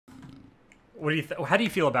What do you? How do you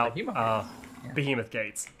feel about Yeah. behemoth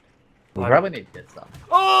gates? We probably need to get stuff.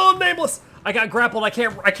 Oh, Nameless! I got grappled. I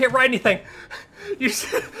can't ride anything. You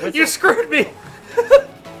screwed me.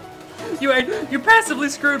 You passively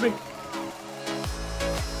screwed me.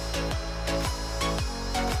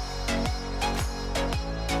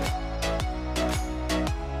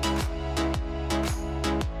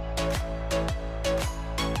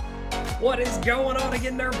 What is going on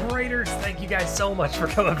again, Nerd Paraders? Thank you guys so much for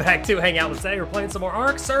coming back to hang out with us today. We're playing some more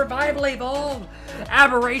ARK Survival Evolved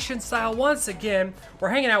Aberration style. Once again, we're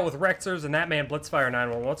hanging out with Rexers and that man Blitzfire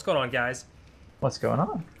 911. What's going on, guys? What's going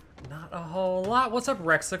on? Not a whole lot. What's up,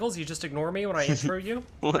 Rexicles? You just ignore me when I intro you?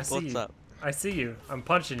 What's up? I see you. I'm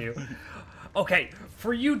punching you. Okay,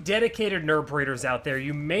 for you dedicated Nerd Paraders out there,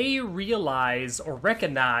 you may realize or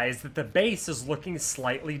recognize that the base is looking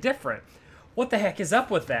slightly different. What the heck is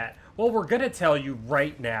up with that? Well, we're gonna tell you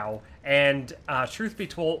right now, and truth be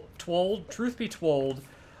told, the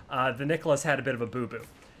Nicholas had a bit of a boo-boo.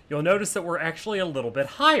 You'll notice that we're actually a little bit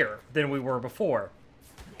higher than we were before.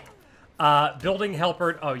 Building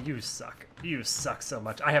helper. Oh, you suck. You suck so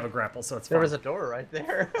much. I have a grapple, so it's fine. There was a door right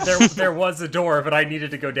there. There was a door, but I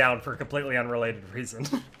needed to go down for a completely unrelated reason.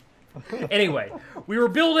 Anyway, we were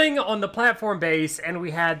building on the platform base, and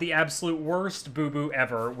we had the absolute worst boo-boo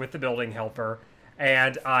ever with the building helper,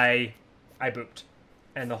 and I booped.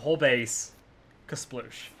 And the whole base,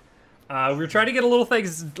 kasploosh. We were trying to get a little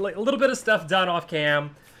bit of stuff done off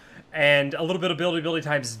cam, and a little bit of buildy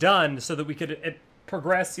times done, so that we could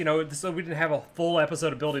progress, you know, so we didn't have a full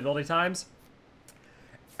episode of buildy times.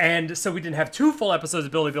 And so we didn't have 2 full episodes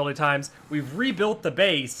of buildy times. We've rebuilt the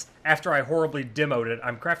base after I horribly demoed it.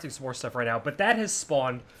 I'm crafting some more stuff right now, but that has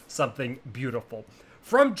spawned something beautiful.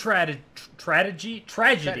 From tragedy,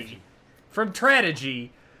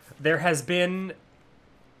 there has been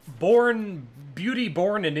beauty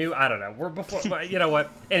born anew. I don't know. We're before, you know what?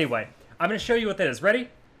 Anyway, I'm going to show you what that is. Ready?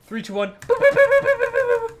 3, 2, 1.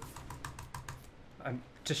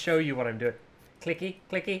 To show you what I'm doing. Clicky,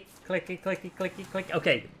 clicky, clicky, clicky, clicky, clicky.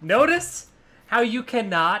 Okay, notice how you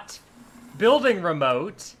cannot building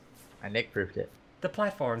remote. I Nick-proofed it. The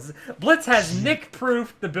platforms. Blitz has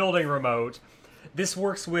Nick-proofed the building remote. This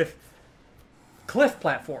works with cliff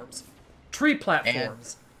platforms, tree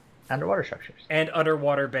platforms, and underwater structures. And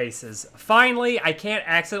underwater bases. Finally, I can't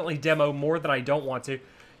accidentally demo more than I don't want to.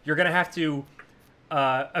 You're going to have to...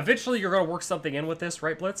 eventually, you're going to work something in with this,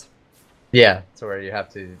 right, Blitz? Yeah, so where you have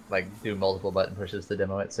to like do multiple button pushes to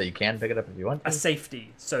demo it, so you can pick it up if you want to. A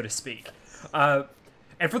safety, so to speak. And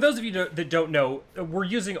for those of you that don't know, we're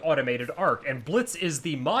using Automated ARK, and Blitz is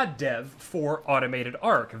the mod dev for Automated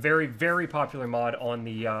ARK. Very, very popular mod on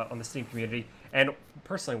the Steam community, and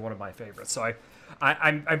personally one of my favorites. So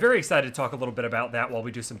I'm very excited to talk a little bit about that while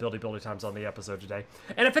we do some buildy times on the episode today.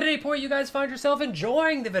 And if at any point you guys find yourself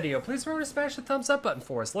enjoying the video, please remember to smash the thumbs up button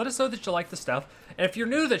for us. Let us know that you like the stuff. And if you're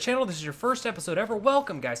new to the channel, this is your first episode ever,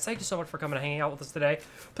 welcome, guys. Thank you so much for coming and hanging out with us today.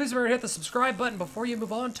 Please remember to hit the subscribe button before you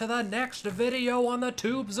move on to the next video on the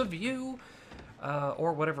tubes of you,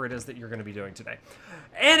 or whatever it is that you're going to be doing today.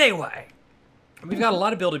 Anyway, we've got a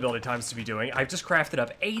lot of buildy times to be doing. I've just crafted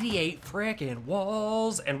up 88 frickin'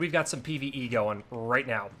 walls, and we've got some PvE going right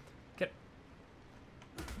now. Get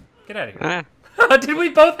out of here. Did we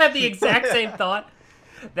both have the exact same thought?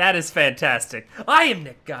 That is fantastic. I am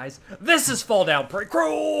Nick, guys. This is Fall Down Parade.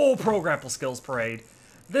 Pro Grapple Skills Parade.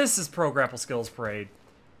 This is Pro Grapple Skills Parade,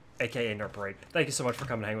 aka Nerd Parade. Thank you so much for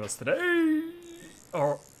coming to hang with us today.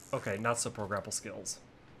 Or, okay, not so Pro Grapple Skills.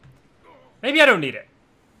 Maybe I don't need it.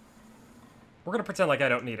 We're gonna pretend like I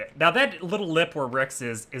don't need it. Now that little lip where Rex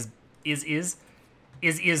is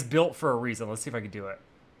built for a reason. Let's see if I can do it.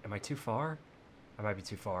 Am I too far? I might be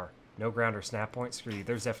too far. No ground or snap point. Screw you.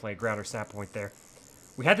 There's definitely a ground or snap point there.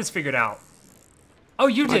 We had this figured out. Oh,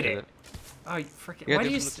 you did it. Oh, you freaking! Yeah, why do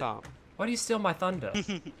you steal my thunder?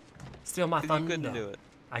 Steal my thunder. You couldn't do it.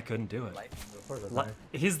 I couldn't do it.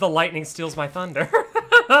 He's The lightning steals my thunder.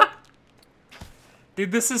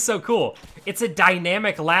 Dude, this is so cool. It's a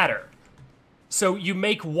dynamic ladder. So you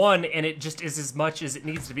make one, and it just is as much as it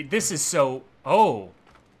needs to be. This is so... Oh.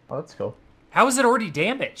 Oh, that's cool. How is it already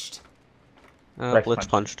damaged? Blitz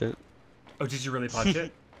punched it. Oh, did you really punch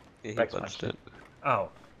it? Yeah, he Rex punched it. Oh.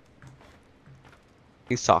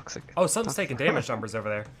 He's toxic. Oh, something's taking damage numbers over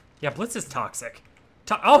there. Yeah, Blitz is toxic.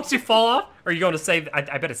 Oh, did you fall off? Or are you going to save...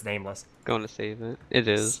 I bet it's Nameless. Going to save it. It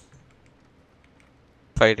is.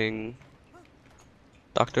 Fighting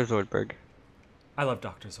Dr. Zoidberg. I love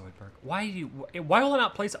Dr. Zoidberg. Why will it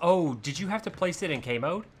not place... Oh, did you have to place it in K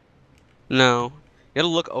mode? No. You gotta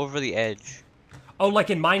look over the edge. Oh,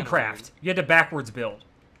 like in Minecraft. You had to backwards build.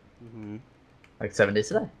 Mm-hmm. Like 7 days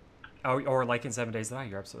today. Oh, or like in 7 Days to Die,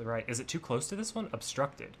 you're absolutely right. Is it too close to this one?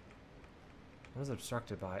 Obstructed. What is it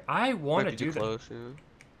obstructed by? I want to do that. Close, yeah.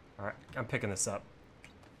 All right, I'm picking this up.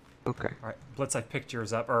 Okay. All right, Blitz, I picked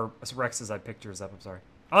yours up. Or Rex says I picked yours up. I'm sorry.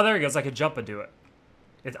 Oh, there he goes. I can jump and do it.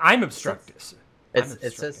 I'm obstructed.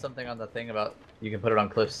 It says something on the thing about you can put it on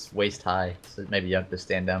cliffs waist high, so maybe you have to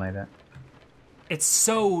stand down like that. It's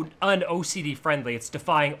so un-OCD friendly. It's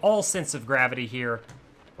defying all sense of gravity here.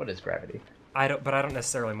 What is gravity? But I don't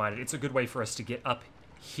necessarily mind it. It's a good way for us to get up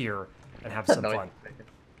here and have some fun.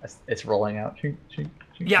 It's rolling out.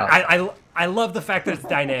 Yeah, I love the fact that it's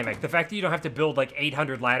dynamic. The fact that you don't have to build like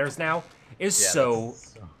 800 ladders now is so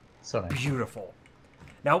nice. beautiful.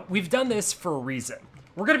 Now, we've done this for a reason.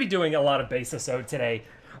 We're going to be doing a lot of base episode today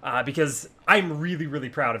because I'm really, really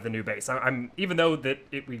proud of the new base. I'm even though that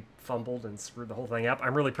we fumbled and screwed the whole thing up,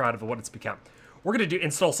 I'm really proud of what it's become. We're going to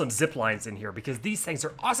install some ziplines in here because these things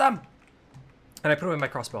are awesome. And I put them in my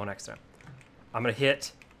crossbow next time. I'm going to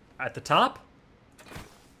hit at the top.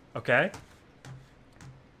 Okay.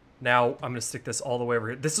 Now, I'm going to stick this all the way over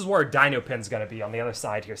here. This is where our dino pin's going to be on the other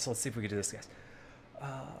side here. So let's see if we can do this, guys.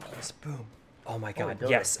 Boom. Oh my god,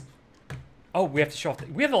 yes. Oh, we have to show off.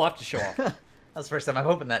 We have a lot to show off. That's the first time I've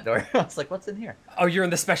opened that door. I was like, what's in here? Oh, you're in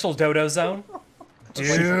the special dodo zone?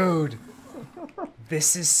 Dude.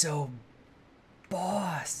 This is so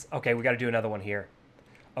boss. Okay, we got to do another one here.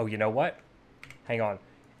 Oh, you know what? Hang on.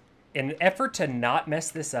 In an effort to not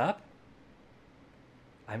mess this up,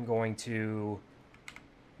 I'm going to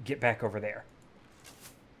get back over there.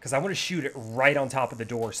 Because I want to shoot it right on top of the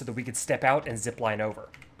door so that we could step out and zip line over.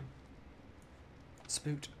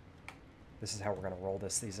 Spoot. This is how we're going to roll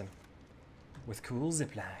this season. With cool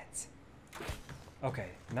zip lines. Okay,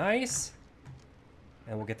 nice.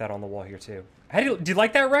 And we'll get that on the wall here too. Do you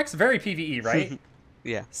like that, Rex? Very PvE, right?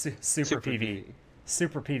 Yeah. Super PvE.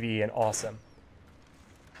 Super PvE and awesome.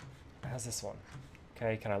 How's this one?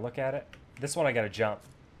 Okay, can I look at it? This one I got to jump.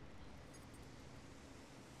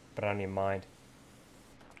 But I don't even mind.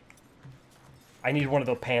 I need one of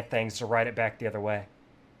the pant things to ride it back the other way.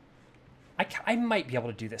 I might be able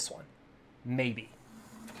to do this one. Maybe.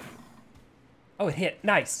 Oh, it hit.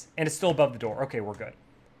 Nice. And it's still above the door. Okay, we're good.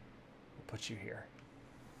 We'll put you here.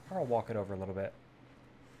 Or I'll walk it over a little bit.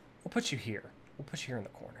 We'll put you here. We'll put you here in the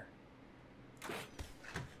corner.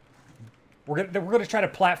 We're gonna try to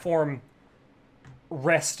platform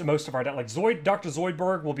rest most of our like Dr.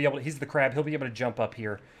 Zoidberg will be able to, he's the crab, he'll be able to jump up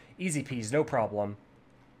here. Easy peas, no problem.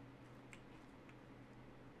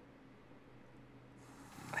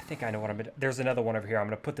 I think I know what I'm gonna, there's another one over here. I'm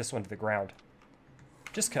gonna put this one to the ground.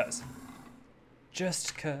 Just cuz.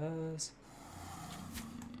 Just cuz.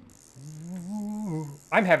 Ooh.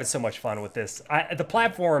 I'm having so much fun with this. The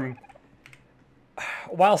platform,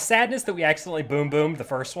 while sadness that we accidentally boomed the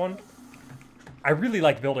first one, I really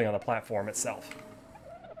like building on the platform itself.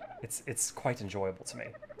 It's quite enjoyable to me.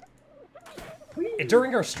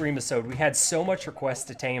 During our stream episode, we had so much requests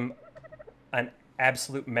to tame an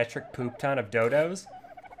absolute metric poop ton of dodos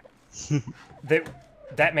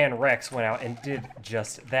that man Rex went out and did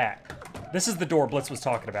just that. This is the door Blitz was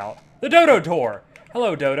talking about. The dodo door!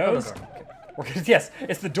 Hello, dodos. Yes,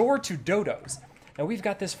 it's the door to dodos. Now, we've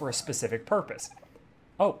got this for a specific purpose.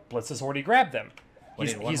 Oh, Blitz has already grabbed them.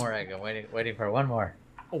 He's one more egg. I'm waiting for one more.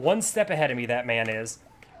 One step ahead of me, that man is.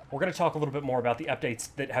 We're going to talk a little bit more about the updates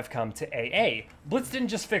that have come to AA. Blitz didn't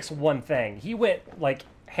just fix one thing. He went, like,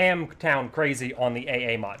 ham-town crazy on the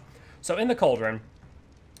AA mod. So in the cauldron,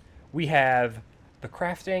 we have the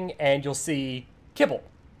crafting, and you'll see kibble.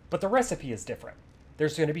 But the recipe is different.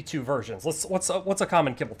 There's going to be two versions. What's a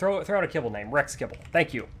common kibble? Throw out a kibble name. Rex Kibble.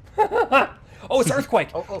 Thank you. Oh, it's Earthquake.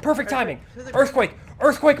 Perfect timing. Earthquake.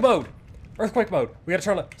 Earthquake mode. Earthquake mode. We gotta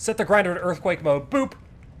turn on. Set the grinder to earthquake mode. Boop.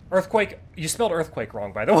 Earthquake. You spelled earthquake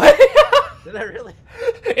wrong, by the way. Did I really?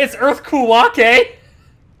 It's Earthkuwake.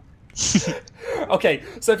 Okay,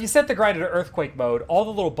 so if you set the grinder to earthquake mode, all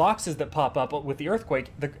the little boxes that pop up with the earthquake,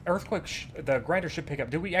 the grinder should pick up.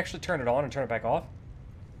 Did we actually turn it on and turn it back off?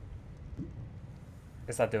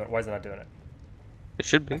 It's not doing it. Why is it not doing it? It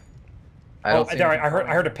should be. I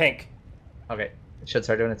heard a pink. Okay, it should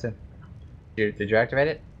start doing it soon. Did you activate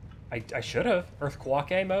it? I should have.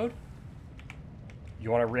 Earthquake mode. You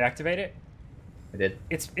want to reactivate it? I did.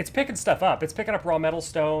 It's picking stuff up. It's picking up raw metal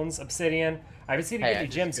stones, obsidian. I haven't seen any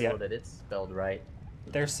gems yet. It. It's spelled right.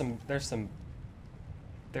 There's some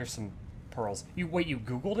pearls. You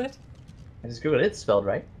Googled it? I just Googled it. It's spelled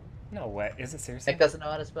right. No way. Is it seriously? Nick doesn't know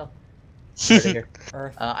how to spell.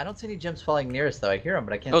 Earth. I don't see any gems falling near us though. I hear them,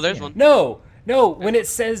 but I can't. Oh, there's one. No. When it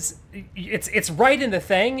says it's right in the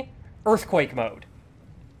thing, earthquake mode.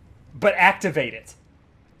 But activate it.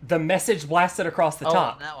 The message blasted across the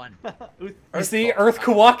top. that one. You see, Earth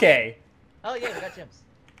Kuwake. Oh yeah, we got gems.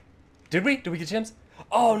 Did we? Did we get gems?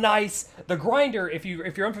 Oh, nice. The grinder, if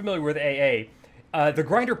you're unfamiliar with AA, the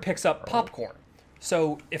grinder picks up popcorn.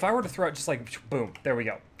 So if I were to throw it just like boom, there we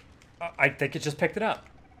go. I think it just picked it up.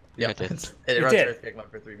 Yeah, it did. it runs did. Earthquake mode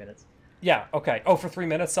for 3 minutes. Yeah. Okay. Oh, for 3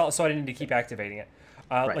 minutes, so I didn't need to keep activating it.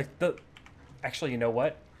 Right. Like the. Actually, you know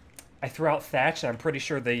what? I threw out thatch, and I'm pretty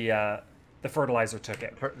sure the fertilizer took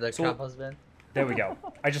it. The So- compost bin. There we go.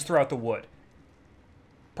 I just threw out the wood.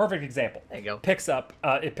 Perfect example. There you go. It picks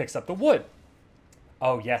up the wood.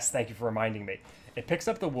 Oh yes, thank you for reminding me. It picks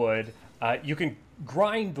up the wood. You can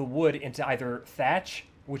grind the wood into either thatch,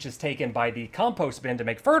 which is taken by the compost bin to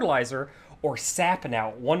make fertilizer, or sap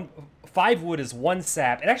now. 5 wood is 1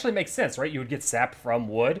 sap. It actually makes sense, right? You would get sap from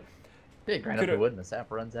wood. Yeah, grind up the wood and the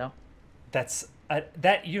sap runs out. That's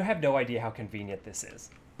that you have no idea how convenient this is.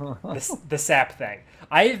 The sap thing.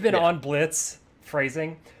 I have been on Blitz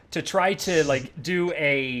phrasing to try to like do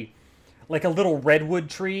a little redwood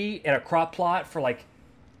tree in a crop plot for like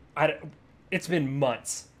it's been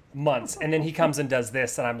months, and then he comes and does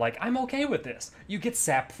this, and I'm like, I'm okay with this. You get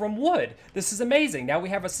sap from wood. This is amazing. Now we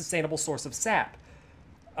have a sustainable source of sap.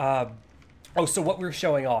 Oh, so what we're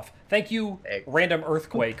showing off. Thank you, Random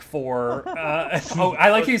Earthquake, for... oh, I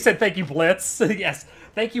like you said thank you, Blitz. Yes,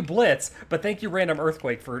 thank you, Blitz, but thank you, Random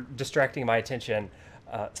Earthquake, for distracting my attention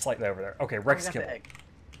slightly over there. Okay, Rex got kill. the egg.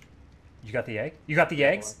 You got the egg? You got the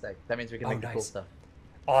eggs? That means we can make the cool nice. stuff.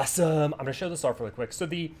 Awesome. I'm going to show this off really quick. So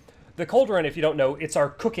the cauldron, if you don't know, it's our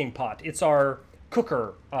cooking pot. It's our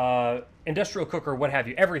cooker, industrial cooker, what have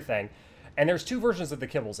you, everything. And there's 2 versions of the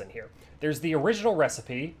kibbles in here. There's the original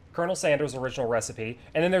recipe, Colonel Sanders' original recipe,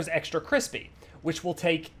 and then there's Extra Crispy, which will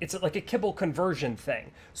take, it's like a kibble conversion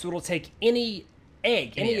thing. So it'll take any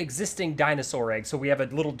egg, any existing dinosaur egg. So we have a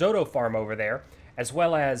little dodo farm over there, as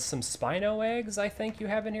well as some Spino eggs, I think you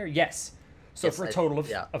have in here. Yes. So Yes, for a total of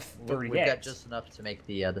 30 We've eggs. got just enough to make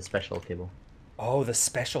the special kibble. Oh, the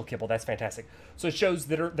special kibble. That's fantastic. So it shows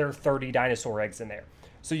that there are 30 dinosaur eggs in there.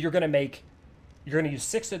 So you're going to use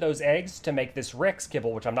 6 of those eggs to make this Rex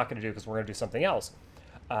kibble, which I'm not going to do because we're going to do something else.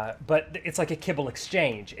 But it's like a kibble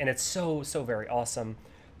exchange, and it's so very awesome.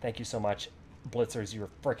 Thank you so much, Blitzers. You're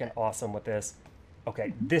freaking awesome with this.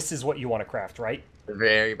 Okay, this is what you want to craft, right? The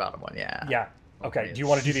very bottom one, yeah. Yeah. Okay, do you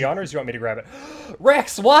want to do the honors? Or do you want me to grab it?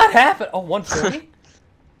 Rex, what happened? Oh, 140?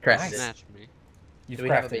 Crafted. Nice. Snatch me. You've Do we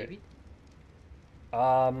have a crafted baby? it.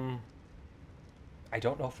 I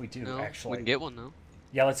don't know if we do, No, actually. we can get one though.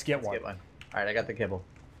 Yeah, let's get Let's one. get one. All right, I got the kibble.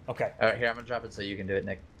 Okay. All right, here, I'm going to drop it so you can do it,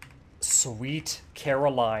 Nick. Sweet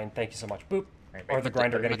Caroline. Thank you so much. Boop. Right, Or right. the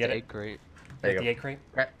grinder I'm going to at get the it. egg crate. There you The go. egg crate?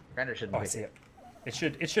 Grinder shouldn't Oh, I take see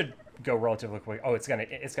it. It should go relatively quick. Oh, it's gonna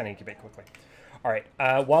incubate quickly. All right.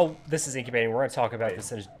 While this is incubating, we're gonna talk about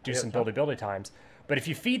this and do some buildy times. But if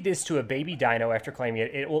you feed this to a baby dino after claiming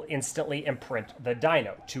it, it will instantly imprint the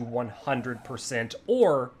dino to 100%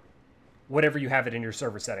 or whatever you have it in your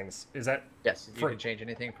server settings. Is that Yes, you free? can change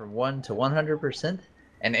anything from 1 to 100%,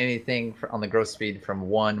 and anything on the growth speed from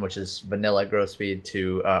 1, which is vanilla growth speed,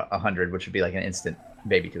 to 100, which would be like an instant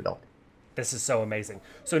baby to adult. This is so amazing.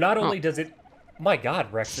 So not only does it... My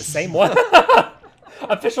God, Rex, the same one.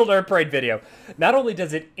 Official Nerd Parade video. Not only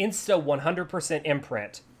does it insta 100%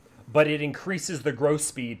 imprint, but it increases the growth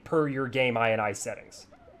speed per your game INI settings.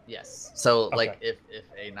 Yes. So Okay. like if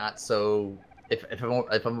a not so if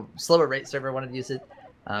a slower rate server wanted to use it,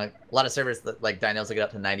 a lot of servers like Dinos will get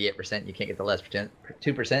up to 98%. You can't get the less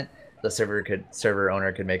 2%. The server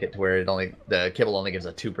owner could make it to where the kibble only gives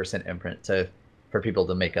a 2% imprint for people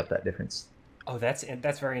to make up that difference. Oh, that's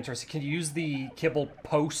very interesting. Can you use the kibble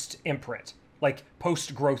post imprint, like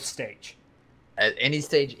post growth stage? At any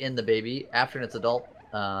stage in the baby, after it's adult,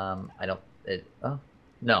 no,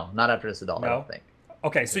 not after it's adult. No? I don't think.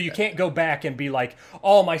 Okay, so you can't go back and be like,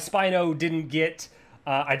 oh, my Spino didn't get...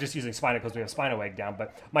 I'm just using Spino because we have Spino egg down,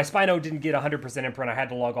 but my Spino didn't get 100% imprint. I had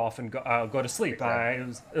to log off and go to sleep. Exactly.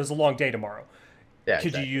 It was a long day tomorrow. Yeah, Could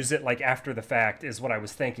exactly. you use it like after the fact is what I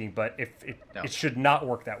was thinking, but No. it should not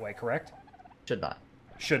work that way, correct? Should not.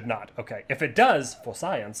 Should not. Okay. If it does, for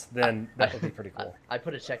science, then that would be pretty cool. I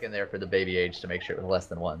put a check in there for the baby age to make sure it was less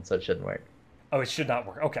than 1, so it shouldn't work. Oh, it should not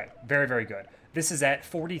work. Okay. Very, very good. This is at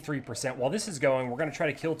 43%. While this is going, we're going to try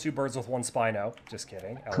to kill 2 birds with 1 Spino. Just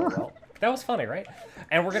kidding. LOL. That was funny, right?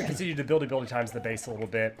 And we're going to continue to buildy times the base a little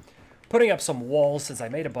bit. Putting up some walls, since I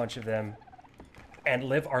made a bunch of them. And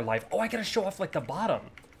live our life. Oh, I got to show off, like, the bottom.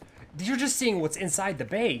 You're just seeing what's inside the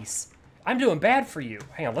base. I'm doing bad for you.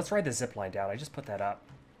 Hang on, let's ride the zipline down. I just put that up.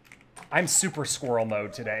 I'm super squirrel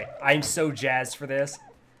mode today. I'm so jazzed for this.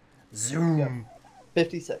 Zoom.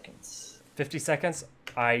 50 seconds. 50 seconds?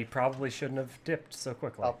 I probably shouldn't have dipped so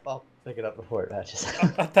quickly. I'll pick it up before it hatches.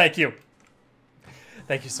 Thank you.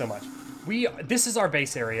 Thank you so much. This is our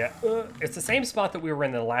base area. It's the same spot that we were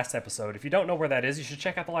in the last episode. If you don't know where that is, you should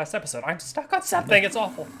check out the last episode. I'm stuck on something. It's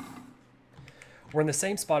awful. We're in the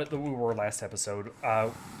same spot that we were last episode.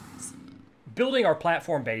 Building our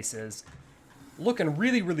platform bases. Looking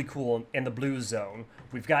really, really cool in the blue zone.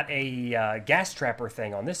 We've got a gas trapper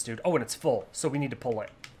thing on this dude. Oh, and it's full, so we need to pull it.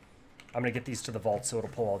 I'm going to get these to the vault so it'll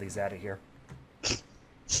pull all these out of here.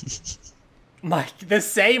 Mike, the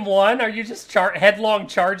same one? Are you just headlong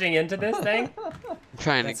charging into this thing? I'm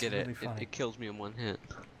trying That's to get really it. It kills me in one hit.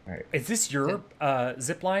 All right. Is this your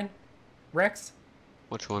zipline, Rex?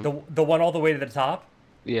 Which one? The one all the way to the top?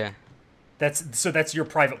 Yeah. That's your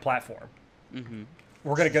private platform. Mm-hmm.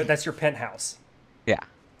 We're going to go... That's your penthouse. Yeah.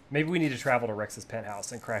 Maybe we need to travel to Rex's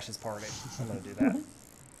penthouse and crash his party. I'm going to do that.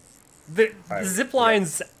 The right, zip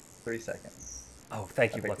lines... 3 seconds. Oh,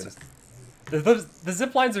 thank you, Blitzer. The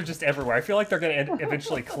zip lines are just everywhere. I feel like they're going to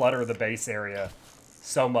eventually clutter the base area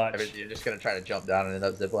so much. You're just going to try to jump down and end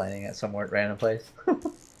up ziplining at some random place.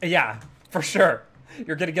 Yeah, for sure.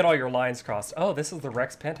 You're going to get all your lines crossed. Oh, this is the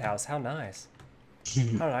Rex penthouse. How nice.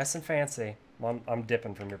 How nice and fancy. Well, I'm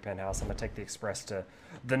dipping from your penthouse. I'm going to take the express to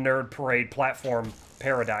the Nerd Parade platform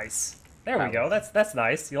paradise. There we go. That's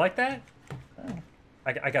nice. You like that?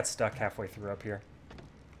 I got stuck halfway through up here.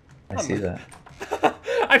 I see that.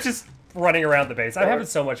 I'm just running around the base. I'm having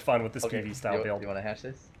so much fun with this PvE style build. You want to hash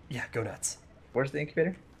this? Yeah, go nuts. Where's the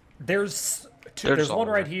incubator? There's one all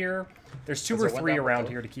right right. here. There's two Is or there one three down around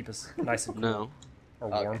below? here to keep us nice and cool No. or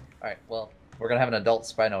warm. Okay. All right. Well, we're gonna have an adult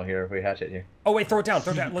Spino here if we hatch it here. Oh wait, throw it down.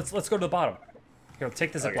 Throw it down. Let's go to the bottom. Here,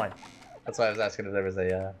 take the zip Okay. line. That's why I was asking if there was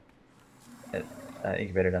a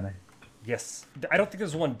incubator down there. Yes. I don't think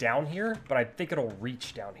there's one down here, but I think it'll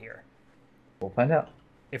reach down here. We'll find out.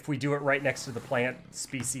 If we do it right next to the plant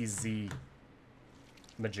species Z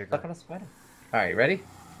Stuck majigger. on a spider. All right, ready?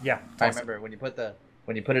 Yeah. I toss it. remember when you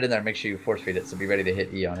put it in there, make sure you force feed it. So be ready to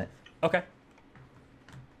hit E on it. Okay.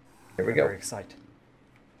 Here we I'm go. very excited.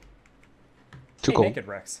 Too Hey, cold. Naked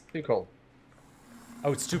Rex. Too cold.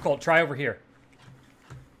 Oh, it's too cold. Try over here.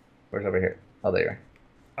 Where's over here? Oh, there you are.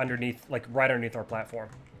 Underneath, like right underneath our platform.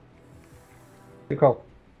 Too cold.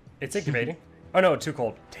 It's incubating. Oh no, too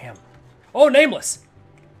cold. Damn. Oh, Nameless.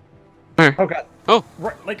 Oh god. Oh,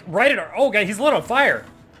 Right at our. Oh, okay, he's lit on fire.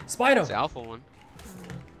 it's Spino. the alpha one.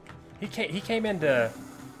 He came into.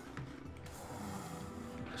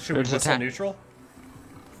 Should we There's whistle attack. neutral?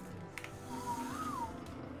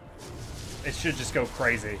 It should just go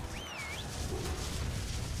crazy.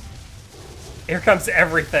 Here comes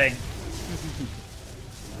everything.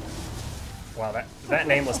 Wow, that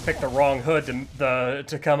Nameless picked the wrong hood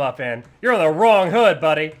to come up in. You're on the wrong hood,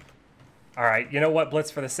 buddy. All right, you know what, Blitz?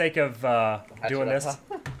 For the sake of doing it up this,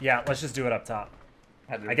 top? yeah, let's just do it up top.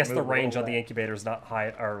 I guess the range on the incubator is not high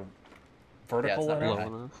or vertical not enough. very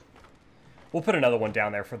Low enough. We'll put another one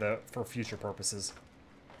down there for future purposes.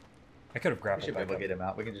 I could have We grappled should be back able to up. get him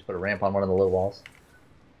out. We can just put a ramp on one of the low walls.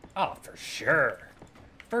 Oh, for sure.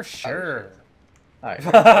 For sure. All right.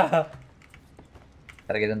 Gotta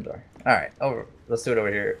get in the door. All right. Over. Let's do it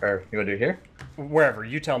over here. Or you want to do it here? Wherever,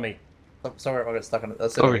 you tell me. Somewhere we'll get stuck on.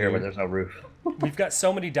 Let's do it over Over here where here. there's no roof. We've got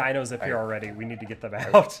so many dinos up here Alright. already. We need to get them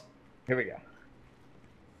out. Here we go.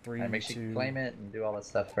 3, All right, make sure 2. you claim it and do all that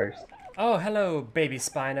stuff first. Oh, hello, baby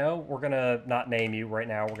Spino. We're gonna not name you right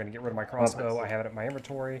now. We're gonna get rid of my crossbow. that's- I have it in my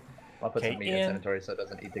inventory. I'll put Okay, some meat in in. its inventory so it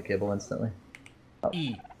doesn't eat the kibble instantly.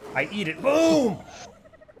 E. I eat it. Boom!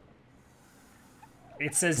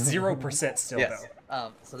 It says 0% still, Yes.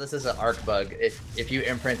 though. So this is an ARK bug. If you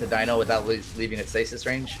imprint a dino without leaving its stasis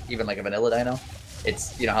range, even like a vanilla dino,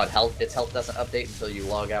 it's you know how its health doesn't update until you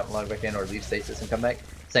log out and log back in or leave stasis and come back.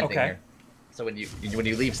 Same thing Okay. here. So when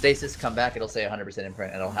you leave stasis, come back, it'll say 100%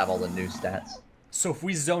 imprint and it'll have all the new stats. So if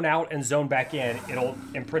we zone out and zone back in, it'll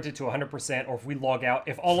imprint it to 100%, or if we log out,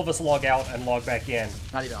 if all of us log out and log back in.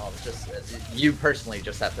 Not even all of it. Just you personally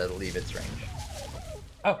just have to leave its range.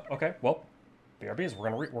 Oh, okay. Well, BRBs, we're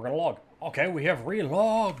gonna log. Okay, we have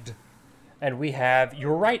relogged, and we have.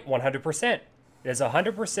 You're right, 100%. It's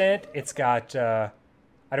 100%. It's got. I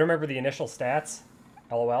don't remember the initial stats,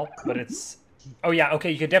 LOL, but it's. Oh yeah,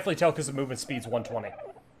 okay. You can definitely tell because the movement speed's 120.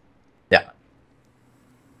 Yeah.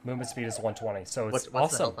 Movement speed is 120, so it's What's the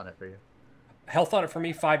awesome. health on it for you? Health on it for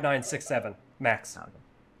me 5967 max. Oh, okay.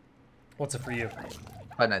 What's it for you?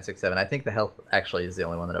 5967. I think the health actually is the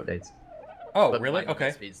only one that updates. Oh, But really? my movement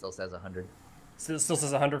Okay. Speed still says 100. So it still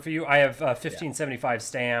says 100 for you. I have 1575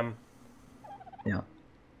 stam. Yeah.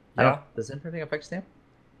 Yeah, Does imprinting affect stamp?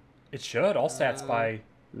 it should. All stats by.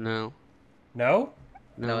 No. No?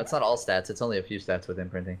 No, it's not all stats. It's only a few stats with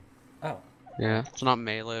imprinting. Oh. Yeah, it's not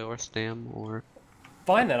melee or stam or.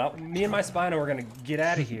 Fine then. Me and my Spino are gonna get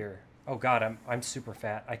out of here. Oh god, I'm super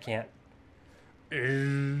fat. I can't.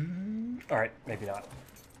 All right, maybe not.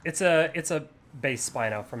 It's a base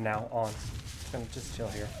Spino from now on. I'm gonna just chill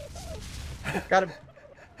here. Got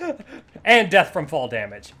him. And death from fall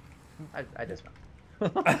damage. I just.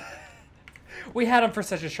 We had him for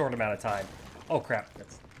such a short amount of time. Oh crap.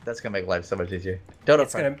 That's gonna make life so much easier. Dodo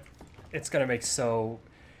It's gonna make so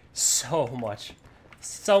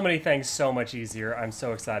many things so much easier. I'm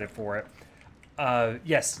so excited for it.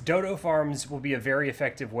 Yes, dodo farms will be a very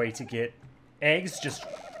effective way to get eggs, just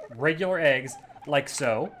regular eggs, like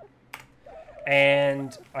so.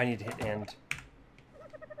 And I need to hit end.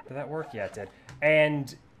 Did that work? Yeah, it did.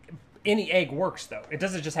 And any egg works, though. It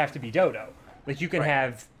doesn't just have to be dodo. Like, you can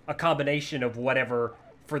have a combination of whatever.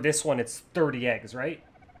 For this one, it's 30 eggs, right?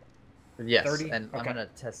 Yes, 30? and Okay. I'm gonna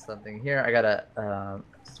test something here. I got a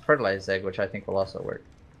fertilized egg, which I think will also work.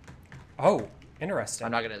 Oh, interesting.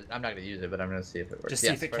 I'm not gonna use it, but I'm gonna see if it works. Just see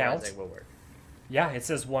if it counts? Egg will work. Yeah, it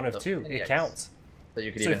says 1 of 2. any It eggs. counts. So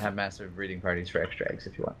you could So even if- have massive breeding parties for extra eggs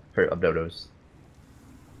if you want, for dodos.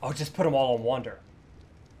 Oh, just put them all on Wander.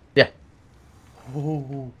 Yeah.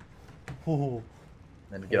 Ooh. Ooh.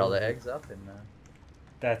 Then get all the eggs up and get you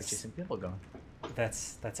That's some people going.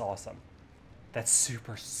 that's awesome. That's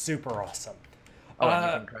super awesome. Oh, and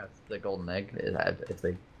you can craft the golden egg if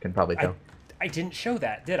they can probably tell. I didn't show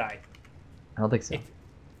that, did I? I don't think so.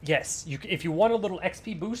 Yes, if you want a little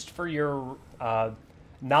XP boost for your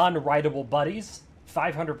non-writable buddies,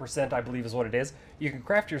 500% I believe is what it is, you can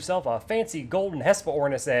craft yourself a fancy golden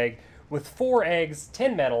Hesperornis egg with 4 eggs,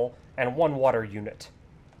 10 metal, and 1 water unit.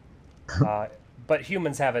 But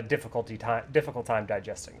humans have a difficult time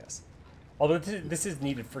digesting this. Although this is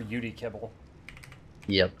needed for UD kibble.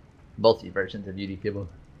 Yep. Both versions of UD kibble.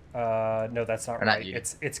 No, that's not Or not right. UD.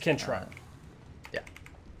 It's Kintro. Yeah.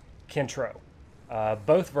 Kintro.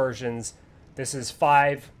 Both versions. This is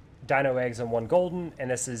 5 dino eggs and 1 golden, and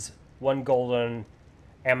this is 1 golden,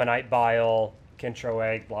 ammonite bile, Kintro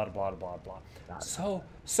egg, blah blah blah blah blah.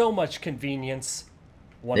 So much convenience.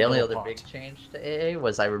 The only other big change to AA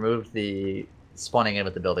was I removed the spawning in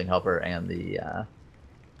with the building helper and the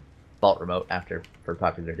vault remote for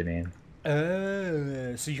popular demand.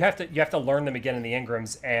 So you have to learn them again in the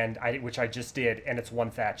engrams, which I just did, and it's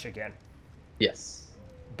 1 thatch again. Yes.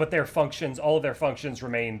 But all of their functions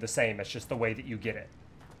remain the same. It's just the way that you get it.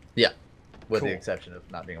 Yeah. With Cool. the exception of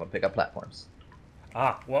not being able to pick up platforms.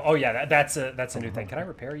 Well, oh yeah, that's a new thing. Can I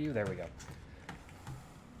repair you? There we go.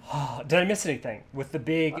 Did I miss anything with the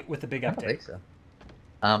big update? I don't think so.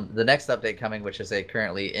 The next update coming, which is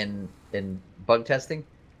currently in bug testing,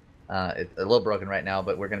 it's a little broken right now,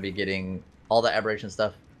 but we're going to be getting all the aberration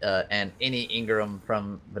stuff, and any Ingram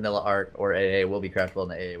from Vanilla ARK or AA will be craftable in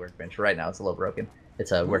the AA workbench. Right now, it's a little broken.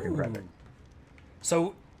 It's a work in progress.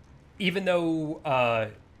 So, even though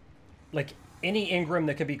like any Ingram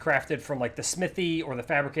that could be crafted from like the smithy or the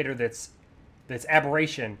fabricator that's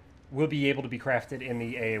aberration will be able to be crafted in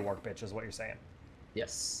the AA workbench, is what you're saying.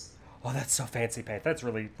 Yes. Oh, that's so fancy pants. That's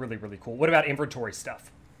really cool. What about inventory stuff?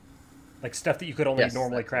 Like stuff that you could only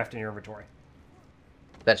normally craft in your inventory.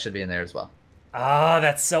 That should be in there as well. Ah,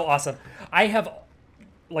 that's so awesome. I have,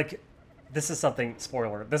 this is something,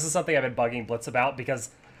 spoiler, this is something I've been bugging Blitz about because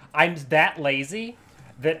I'm that lazy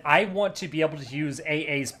that I want to be able to use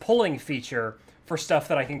AA's pulling feature for stuff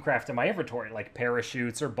that I can craft in my inventory, like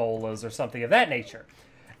parachutes or bolas or something of that nature.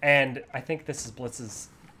 And I think this is Blitz's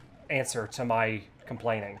answer to my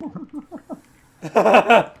complaining.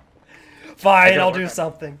 Fine, I'll do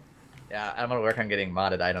something. Yeah, I'm gonna work on getting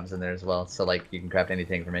modded items in there as well, so like you can craft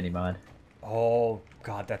anything from any mod. Oh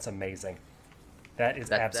god, that's amazing. That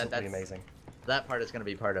is absolutely amazing. That part is gonna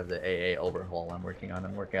be part of the AA overhaul I'm working on.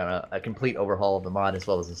 I'm working on a complete overhaul of the mod as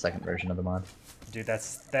well as the second version of the mod. Dude,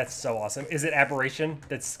 that's so awesome. Is it Aberration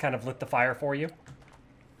that's kind of lit the fire for you?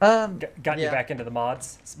 Got you back into the mod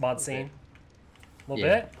scene? A little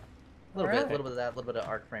bit? A little bit of that, a little bit of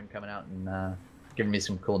ARK frame coming out and giving me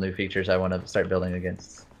some cool new features I want to start building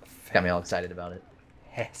against. Got me all excited about it.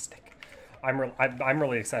 Fantastic. I'm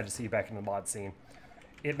really excited to see you back in the mod scene.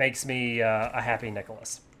 It makes me a happy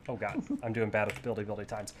Nicholas. Oh god, I'm doing bad with buildy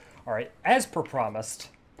times. All right, as per promised,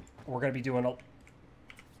 we're gonna be doing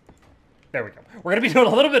there we go. We're gonna be doing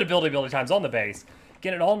a little bit of buildy times on the base,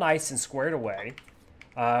 getting it all nice and squared away.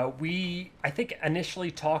 I think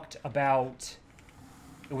initially talked about,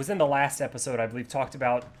 it was in the last episode, I believe, talked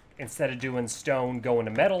about instead of doing stone, going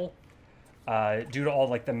to metal, due to all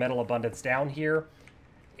like the metal abundance down here.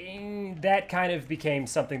 that kind of became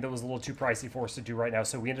something that was a little too pricey for us to do right now,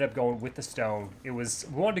 so we ended up going with the stone. We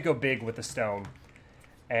wanted to go big with the stone,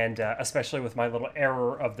 and especially with my little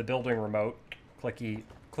error of the building remote, clicky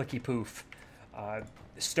poof,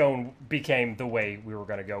 stone became the way we were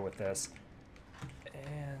going to go with this.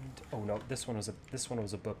 And oh no, this one was a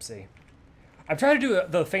boopsie. I'm trying to do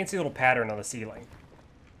the fancy little pattern on the ceiling.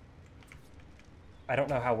 I don't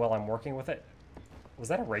know how well I'm working with it. Was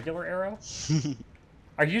that a regular arrow?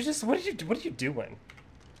 Are you just what are you doing?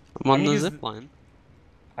 I'm on the zip line.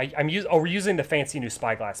 We're using the fancy new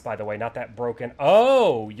spyglass, by the way, not that broken.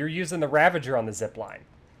 Oh, you're using the Ravager on the zip line.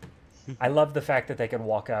 I love the fact that they can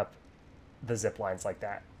walk up the zip lines like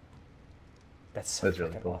that. That's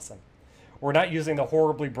really cool. Awesome. We're not using the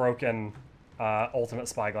horribly broken ultimate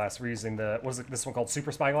spyglass. We're using this one called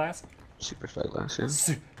Super Spyglass? Super Spyglass, yeah.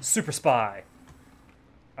 Super Spy.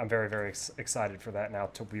 I'm very, very excited for that now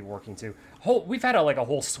to be working to. We've had a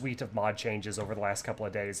whole suite of mod changes over the last couple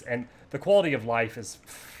of days, and the quality of life is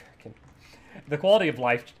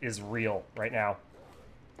real right now.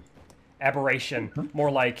 Aberration, more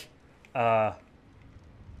like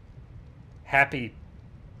happy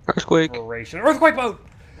Earthquake. Aberration. Earthquake mode!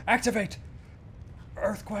 Activate!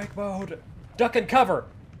 Earthquake mode! Duck and cover!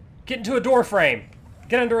 Get into a door frame!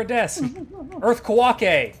 Get under a desk! Earth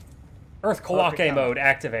Kawake! Earth Kawake mode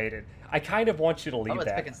activated. I kind of want you to leave that.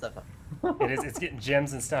 It's picking stuff up. It is. It's getting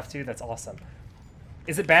gems and stuff too. That's awesome.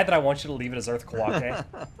 Is it bad that I want you to leave it as Earth Kawake?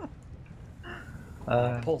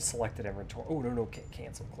 Pull selected inventory. Oh no,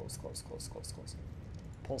 cancel. Close.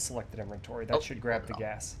 Pull selected inventory. That should grab the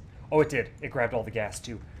gas. Oh, it did. It grabbed all the gas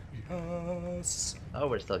too. Yes. Oh,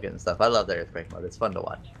 we're still getting stuff. I love the earthquake mode. It's fun to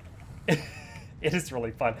watch. It is really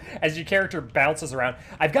fun. As your character bounces around.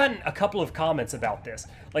 I've gotten a couple of comments about this.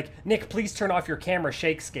 Like, Nick, please turn off your camera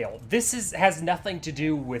shake scale. This has nothing to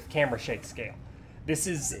do with camera shake scale. This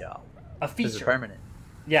is a feature. This is permanent.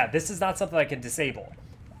 Yeah, this is not something I can disable.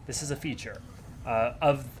 This is a feature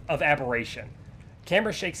of Aberration.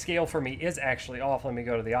 Camera shake scale for me is actually off. Let me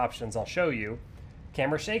go to the options. I'll show you.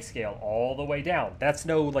 Camera shake scale all the way down. That's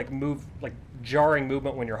no jarring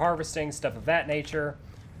movement when you're harvesting, stuff of that nature.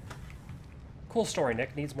 Cool story,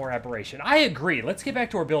 Nick. Needs more Aberration. I agree. Let's get back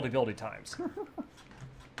to our buildy times.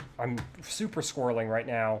 I'm super squirreling right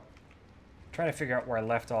now. Trying to figure out where I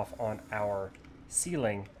left off on our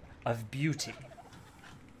ceiling of beauty.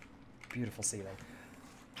 Beautiful ceiling.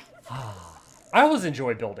 I always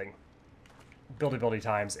enjoy buildy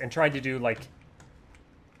times and trying to do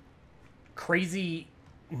crazy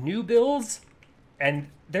new builds. And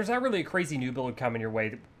there's not really a crazy new build coming your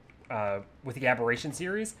way with the Aberration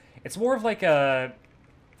series. It's more of like a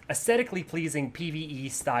aesthetically pleasing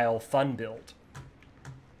PvE style fun build.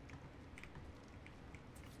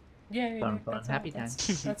 Yay! Fun. Happy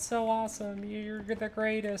times. That's so awesome. You're the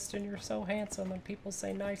greatest, and you're so handsome, and people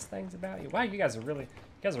say nice things about you. Wow, you guys are really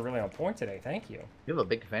on point today. Thank you. You have a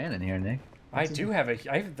big fan in here, Nick. I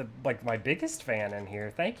have my biggest fan in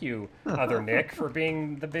here. Thank you, Other Nick, for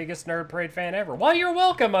being the biggest Nerd Parade fan ever. Well, you're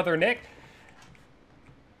welcome, Other Nick.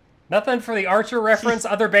 Nothing for the Archer reference,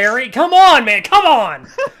 Other Barry? Come on, man! Come on!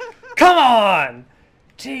 Come on!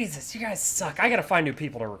 Jesus, you guys suck. I gotta find new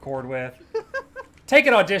people to record with.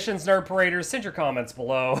 Taking auditions, Nerd Paraders. Send your comments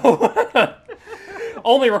below.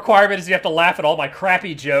 Only requirement is you have to laugh at all my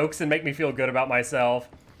crappy jokes and make me feel good about myself.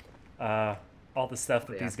 All the stuff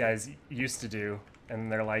that these guys used to do. And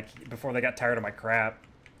they're like, before they got tired of my crap.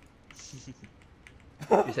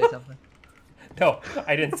 Did you say something? No,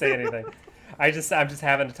 I didn't say anything. I'm just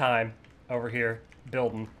having a time over here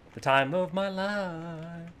building the time of my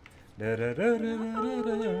life. Da, da, da, da, da,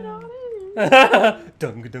 da,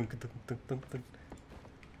 da.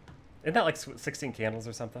 Isn't that like 16 candles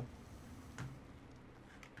or something?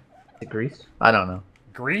 Is it Grease? I don't know.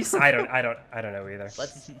 Grease? I don't know either.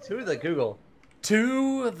 Let's to the Google.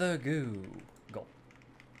 To the Google.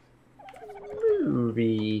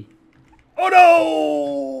 Movie. Oh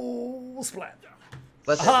no! Splat.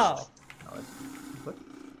 Aha!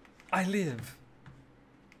 I live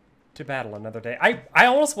to battle another day. I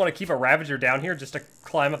almost want to keep a Ravager down here just to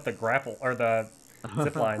climb up the grapple or the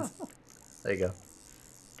zip lines. There you go.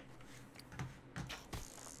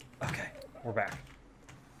 Okay, we're back.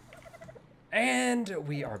 And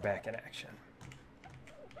we are back in action.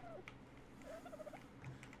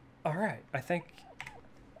 All right, I think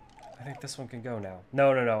this one can go now.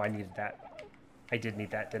 No, I needed that. I did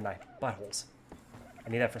need that, didn't I? Buttholes. I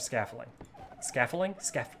need that for scaffolding. Scaffolding?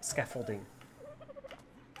 Scaffolding.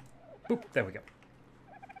 Boop, there we go.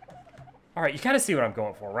 All right, you kind of see what I'm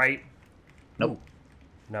going for, right? Nope. Ooh.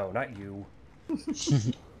 No, not you.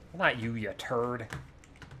 Not you, you turd.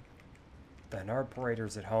 The Nard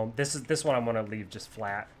Parader's at home. This one I'm gonna leave just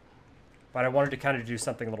flat. But I wanted to kind of do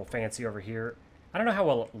something a little fancy over here. I don't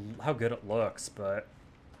know how good it looks, but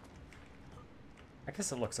I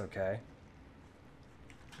guess it looks okay.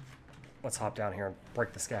 Let's hop down here and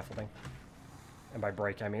break the scaffolding. And by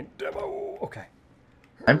break, I mean demo. Okay.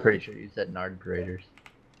 I'm pretty sure you said Nard Paraders.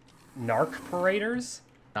 Narc Paraders?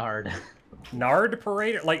 Nard. Nard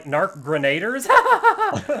Parader? Like Narc Grenaders?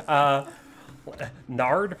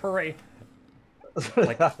 Nard Parade.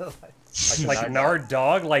 Like Nard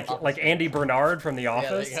Dog? Like Andy Bernard from The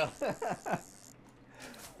Office? Yeah, there you go.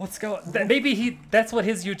 Let's go. Maybe that's what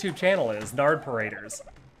his YouTube channel is, Nard Paraders.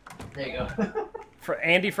 There you go. For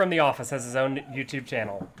Andy from The Office has his own YouTube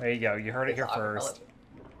channel. There you go. You heard it here first.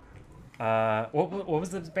 What was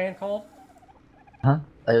this band called? Huh?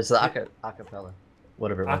 It was the acapella.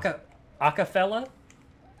 Whatever it was. Acapella?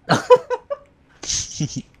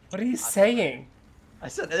 What are you saying? I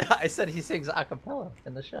said he sings acapella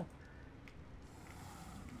in the show.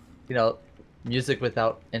 You know, music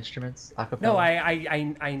without instruments, acapella. No,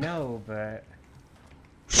 I know, but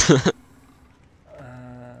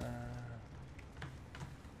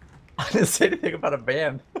I didn't say anything about a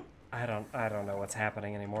band. I don't know what's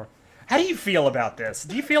happening anymore. How do you feel about this?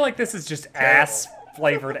 Do you feel like this is just ass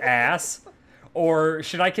flavored ass, or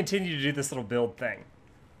should I continue to do this little build thing?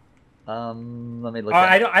 Let me look.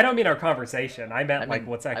 I don't mean our conversation. I meant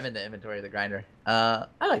what's actually. I'm in the inventory of the grinder. I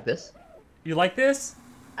like this. You like this?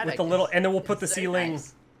 I With like the little, this. and then we'll put the It's very ceiling.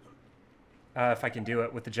 nice. If I can do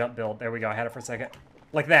it with the jump build. There we go. I had it for a second.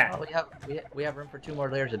 Like that. Oh, we have room for 2 more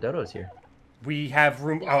layers of dodos here. We have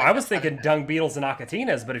room. Oh, I was thinking dung beetles and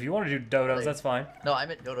acatinas, but if you want to do dodos, that's fine. No, I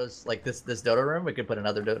meant dodos like this dodo room. We could put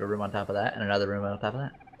another dodo room on top of that, and another room on top of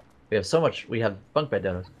that. We have so much. We have bunk bed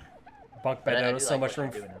dodos. Bunk bed I dodos, do so like much what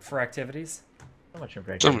room you're doing. for activities. So much room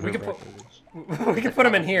for Some activity. We could put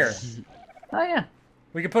them in here. Oh yeah.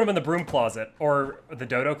 We could put them in the broom closet or the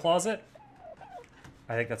dodo closet.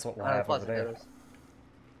 I think that's what we'll have over Closet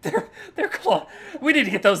there. dodos. They're we need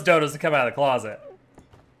to get those dodos to come out of the closet.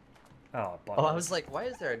 Oh, Oh, I was like, why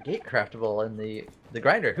is there a gate craftable in the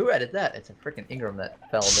grinder? Who added that? It's a freaking Ingram that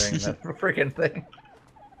fell during the freaking thing.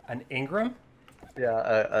 An Ingram?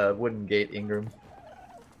 Yeah, a wooden gate Ingram.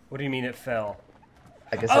 What do you mean it fell?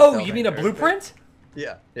 I guess. Oh, you mean a blueprint?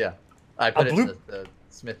 Yeah, yeah. I put it in blue- the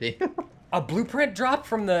smithy. A blueprint dropped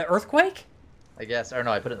from the earthquake? I guess. Or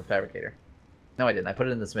no, I put it in the fabricator. No, I didn't. I put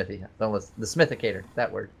it in the smithy. The smithicator.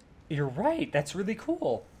 That word. You're right. That's really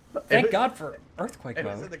cool. Thank God for earthquake It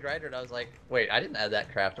was in mode. the grinder, and I was like, wait, I didn't add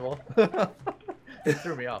that craftable. It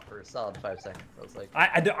threw me off for a solid 5 seconds. I was like,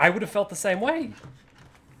 I would have felt the same way.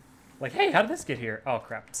 Like, hey, how did this get here? Oh,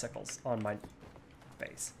 crap. Sickles on my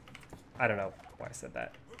face. I don't know why I said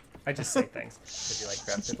that. I just say things. did you like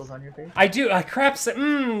crabsicles on your face? I do.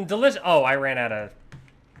 Delicious. Oh, I ran out of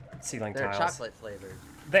ceiling They're tiles. chocolate flavored.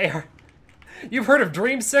 They are. You've heard of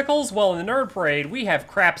dreamsicles? Well, in the Nerd Parade, we have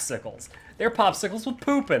crapsicles. They're popsicles with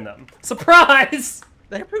poop in them. Surprise!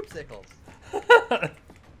 They're poopsicles.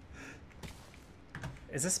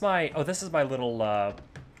 Is this my... Oh, this is my little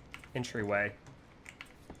entryway.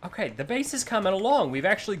 Okay, the base is coming along. We've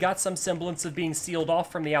actually got some semblance of being sealed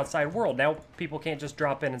off from the outside world. Now people can't just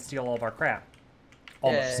drop in and steal all of our crap.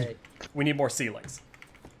 Almost. Yay. We need more ceilings.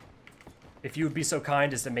 If you would be so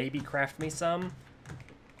kind as to maybe craft me some.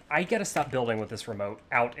 I gotta stop building with this remote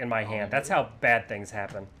out in my hand. That's how bad things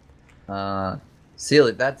happen. Seal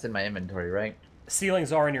it. That's in my inventory, right?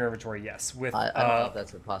 Ceilings are in your inventory, yes. With I don't know if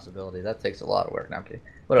that's a possibility. That takes a lot of work. Now, okay.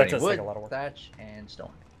 What That do I does need? take Wood, a lot of work. thatch, and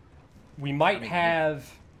stone. we might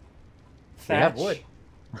have We have thatch.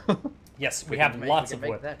 wood. Yes, we have lots of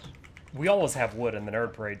wood. Thatch. We always have wood in the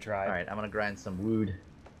Nerd Parade tribe. All right, I'm gonna grind some wood.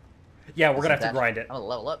 Yeah, we're gonna have to Thatch. grind it. I'm gonna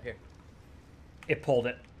level up here. It pulled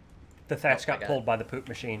it. The thatch I got got pulled it. by the poop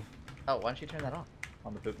machine. Oh, why don't you turn that off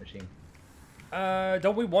on the poop machine?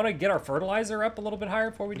 Don't we want to get our fertilizer up a little bit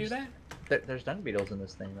higher before we do that? There's dung beetles in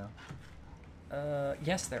this thing though.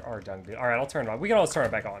 Yes, there are dung beetles. All right, I'll turn it on. We can always turn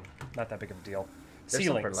it back on. Not that big of a deal. There's some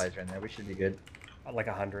Ceilings, fertilizer in there. We should be good. like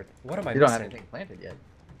 100. What am I You don't missing? have anything planted yet.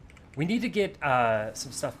 We need to get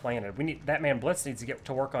some stuff planted. We need that man Blitz needs to get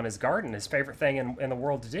to work on his garden. His favorite thing in the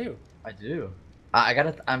world to do. I do.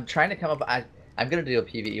 I'm trying to come up. I'm gonna do a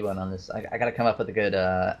PvE one on this. I gotta come up with a good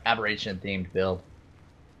aberration themed build.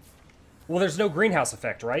 Well, there's no greenhouse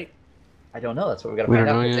effect, right? I don't know. That's what we gotta We find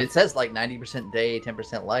don't out. know yet. It says like 90% day,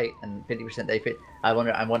 10% light, and 50% day.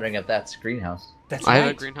 I'm wondering if that's greenhouse. That's I right.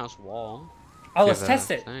 have a greenhouse wall. Oh, You let's have a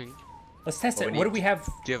test it. thing. Let's test Well, it. we What do need- we have?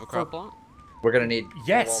 Do you have a crop plot? We're gonna need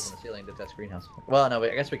Yes. walls on the ceiling to test greenhouse. Well, no,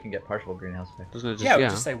 I guess we can get partial greenhouse effect. Doesn't it just, Yeah, it would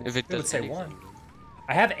just say- if it would does say anything. one.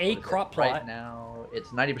 I have a What is crop it? plot. Right now, it's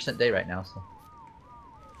 90% day right now, so.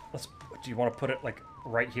 Do you want to put it like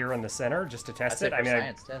right here in the center just to I'd test say it? for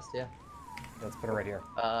science test, yeah. Let's put it right here.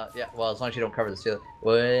 Yeah. Well, as long as you don't cover the ceiling.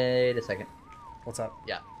 Wait a second. What's up?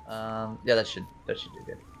 Yeah. Yeah, that should do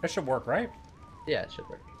good. That should work, right? Yeah, it should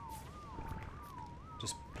work.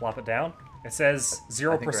 Just plop it down. It says I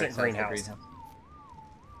think we're 0% outside the greenhouse.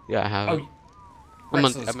 Yeah, I have it. Oh,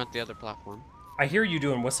 I'm at the other platform. I hear you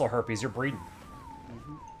doing whistle herpes. You're breeding.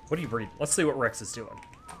 What do you breed? Let's see what Rex is doing.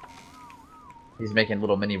 He's making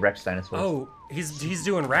little mini Rex dinosaurs. Oh, he's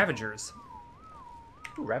doing Ravagers.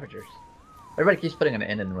 Ooh, Ravagers. Everybody keeps putting an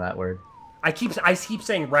N in that word. I keep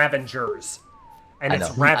saying Ravengers, and I it's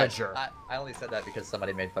know. Ravager. I only said that because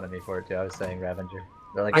somebody made fun of me for it too. I was saying Ravager.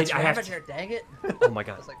 They're like, I it's have Ravager, dang it. Oh my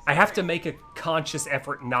god! like, I have to make a conscious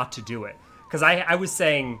effort not to do it because I was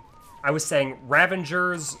saying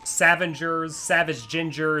Ravengers, Savengers, Savage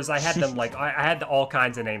Gingers. I had them like I had all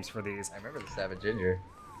kinds of names for these. I remember the Savage Ginger.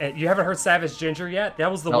 And you haven't heard Savage Ginger yet? That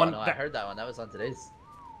was the one. No, I heard that one. That was on today's.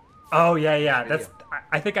 Oh yeah. video. That's.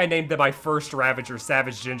 I think I named my first Ravager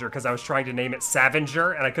Savage Ginger because I was trying to name it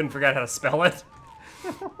Savager and I couldn't figure out how to spell it.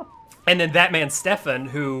 And then that man Stefan,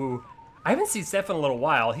 who I haven't seen Stefan in a little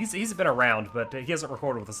while. He's been around, but he hasn't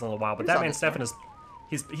recorded with us in a little while. But that man Stefan is,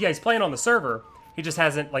 he's playing on the server. He just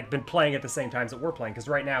hasn't like been playing at the same times that we're playing because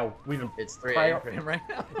right now we've been. It's 3 a.m. for him right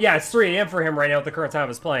now. Yeah, it's 3 a.m. for him right now at the current time of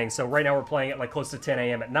his playing. So right now we're playing at like close to 10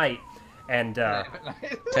 a.m. at night, and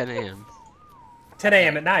 10 a.m. 10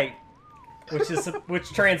 a.m. at night, which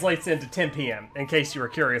translates into 10 p.m. In case you were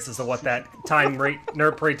curious as to what that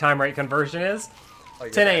nerd parade time rate conversion is.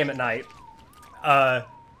 10 a.m. at night.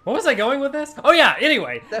 What was I going with this? Oh yeah.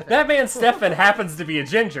 Anyway, that man Stefan happens to be a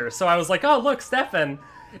ginger, so I was like, oh look, Stefan,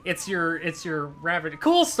 it's your rabbit.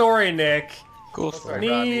 Cool story, Nick. Cool Sorry, story.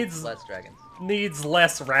 Rob, Needs less dragons. Needs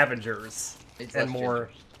less Ravagers Needs and less more. gingers.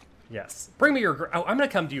 Yes. Bring me your. Oh, I'm gonna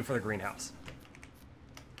come to you for the greenhouse.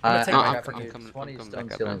 I'm take my- I'm coming 20 back stone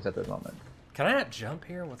up ceilings at the moment. Can I not jump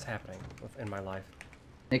here? What's happening in my life?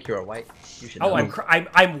 Nick, you're a white. You should Oh, know.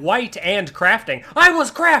 I'm white and crafting. I was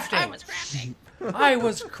crafting. I was crafting. I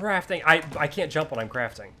was crafting. I can't jump when I'm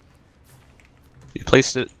crafting. You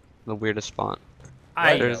placed it in the weirdest spot.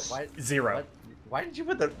 There's- Zero. What? Why did you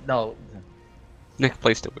put the no? Nick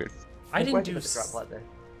placed it weird. I Why'd didn't you do. put the drop plot there?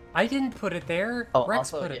 I didn't put it there. Oh,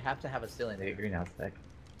 Rex also put you it. have to have a ceiling to get greenhouse tech.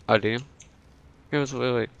 Oh, do you? It was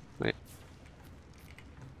wait.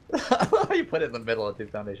 You put it in the middle of two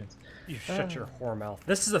foundations. You shut your whore mouth.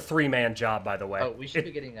 This is a 3-man job, by the way. Oh, we should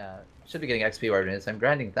be getting XP ordinance. I'm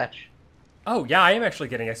grinding thatch. Oh yeah, I am actually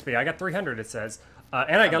getting XP. I got 300. It says,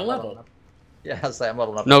 and I got a level. Yeah, I'll say I'm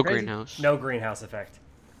leveling up. No like crazy. greenhouse. No greenhouse effect.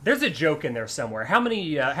 There's a joke in there somewhere. How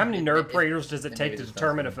many nerd paraders does it take to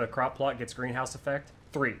determine if a crop plot gets greenhouse effect?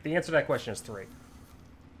 3. The answer to that question is 3.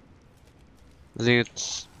 I think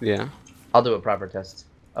it's yeah. I'll do a proper test.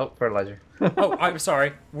 Oh, fertilizer. Oh, I'm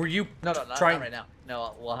sorry. Were you No, not trying? right now.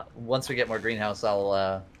 No, well, once we get more greenhouse,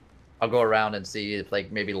 I'll go around and see if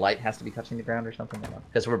like maybe light has to be touching the ground or something.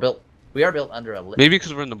 Because we are built under a lit. Maybe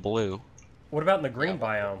because we're in the blue. What about in the green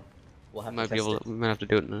biome? We'll have We might to be test able it. to. We might have to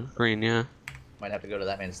do it in the green. Yeah. Might have to go to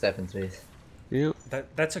that man Stefan's base. Yep.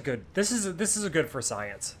 That's a good. This is a good for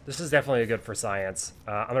science. This is definitely a good for science.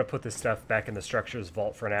 I'm gonna put this stuff back in the structures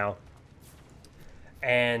vault for now.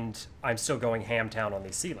 And I'm still going ham town on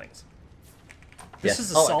these ceilings. This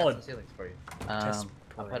is a I got solid some ceilings for you. test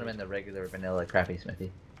I'll put them in the regular vanilla crappy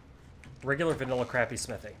smithy. regular vanilla crappy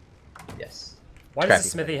smithy. Yes. Why does Crappy the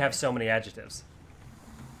smithy have so many adjectives?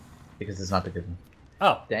 Because it's not the good one.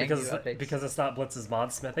 Oh, Dang because you, it's not Blitz's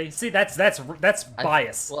mod smithy. See, that's bias.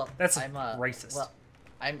 That's racist. Well,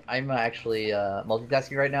 I'm actually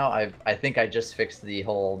multitasking right now. I think I just fixed the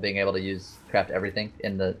whole being able to craft everything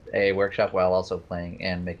in the AA workshop while also playing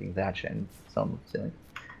and making thatch and some ceiling.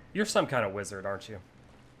 You're some kind of wizard, aren't you?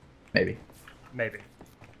 Maybe. Maybe.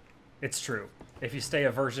 It's true. If you stay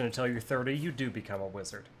a virgin until you're 30, you do become a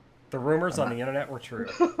wizard. The rumors on the internet were true.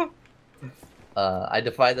 I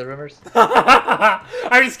defy the rumors.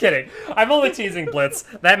 I'm just kidding. I'm only teasing Blitz.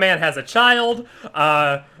 That man has a child.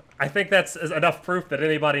 I think that's enough proof that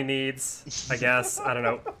anybody needs, I guess. I don't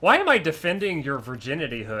know. Why am I defending your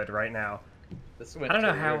virginity hood right now? This went I don't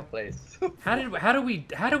know to a how. weird place. How do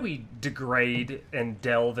we degrade and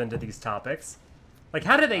delve into these topics? Like,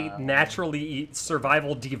 how do they naturally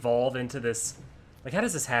survival devolve into this? Like, how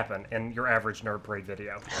does this happen in your average Nerd Parade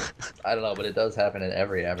video? I don't know, but it does happen in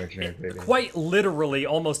every average nerd video. Quite literally,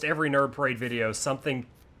 almost every Nerd Parade video, something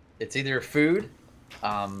It's either food,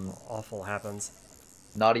 awful happens.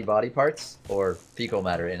 naughty body parts, or fecal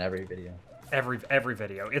matter in every video. Every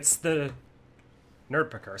video. It's the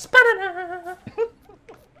Nerd Curse.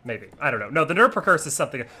 Maybe. I don't know. No, the nerd precursor is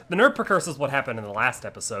something. The nerd precursor is what happened in the last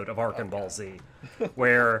episode of Ark and Ball Z,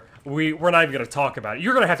 where we're not even going to talk about it.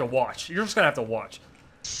 You're going to have to watch. You're just going to have to watch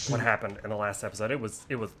what happened in the last episode. It was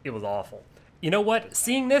awful. You know what?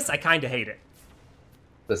 Seeing this, I kind of hate it.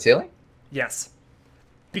 The ceiling? Yes.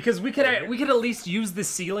 Because we could at least use the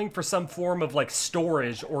ceiling for some form of like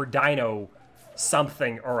storage or dino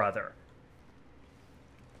something or other.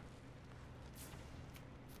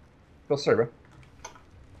 Go server.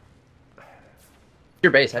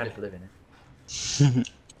 Your base. I just live in it.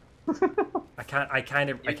 I kind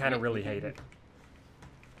of really hate it.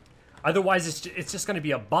 Otherwise, it's just going to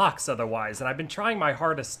be a box. Otherwise, and I've been trying my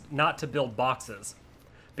hardest not to build boxes,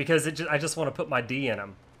 because I just want to put my D in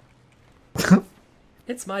them.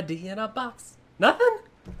 It's my D in a box. Nothing.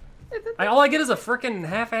 All I get is a frickin'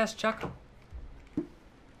 half-ass chuckle.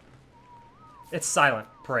 It's silent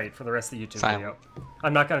parade for the rest of the YouTube video.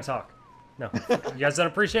 I'm not going to talk. No. You guys don't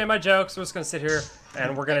appreciate my jokes. We're just going to sit here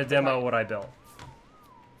and we're going to demo what I built.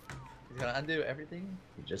 He's going to undo everything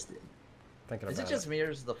he just did. Thinking Is about it just me, or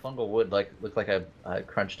does the fungal wood look like a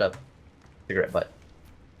crunched up cigarette butt?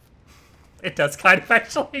 It does kind of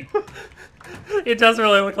actually. It does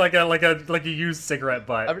really look like a used cigarette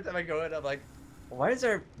butt. Every time I go in, I'm like, why is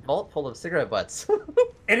there a vault full of cigarette butts?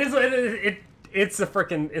 It's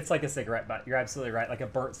like a cigarette butt. You're absolutely right, like a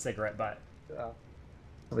burnt cigarette butt.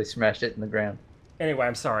 Somebody smashed it in the ground. Anyway,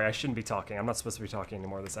 I'm sorry. I shouldn't be talking. I'm not supposed to be talking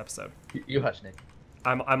anymore this episode. You hush, Nick.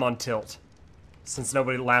 I'm on tilt. Since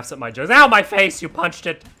nobody laughs at my jokes. Ow, my face! You punched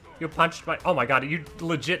it. You punched my. Oh my god! You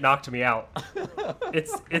legit knocked me out.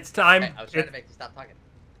 It's time. Hey, I was trying to make you stop talking.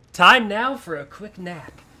 Time now for a quick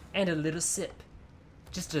nap and a little sip.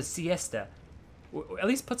 Just a siesta. At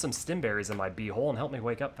least put some stim berries in my beehole and help me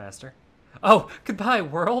wake up faster. Oh, goodbye,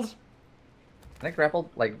 world. Can I grapple?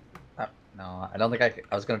 Like, no, I don't think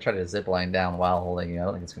I was gonna try to zip line down while holding you. I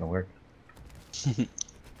don't think it's gonna work.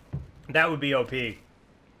 That would be OP.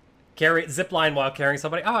 Zip line while carrying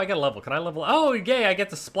somebody. Oh, I got a level. Can I level? Oh, yay! I get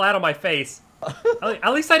to splat on my face.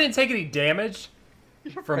 At least I didn't take any damage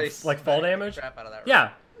from like fall damage. Crap out of that yeah,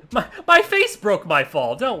 my face broke my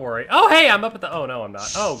fall. Don't worry. Oh, hey, I'm up at the. Oh no, I'm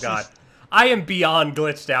not. Oh god, I am beyond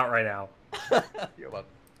glitched out right now. You're welcome.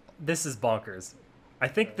 This is bonkers. I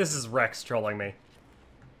think this is Rex trolling me.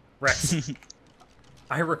 Rex,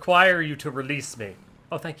 I require you to release me.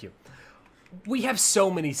 Oh, thank you. We have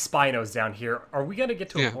so many Spinos down here. Are we gonna get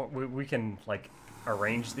to a point where we can like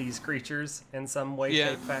arrange these creatures in some way,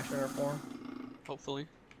 shape, fashion, or form? Hopefully.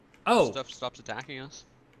 Oh, Stuff stops attacking us.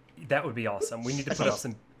 That would be awesome. We need to put up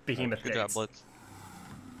some behemoth Good gates. job, Blitz.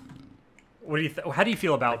 What do you? How do you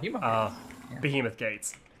feel about behemoth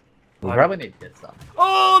gates? We probably need to get stuff.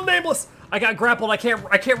 Oh, Nameless! I got grappled. I can't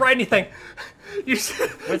write anything. You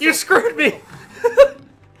screwed me.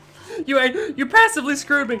 You passively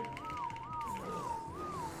screwed me.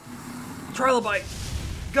 Trilobite,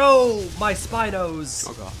 go, my Spinos.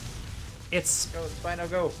 Oh god. It's Go, Spino,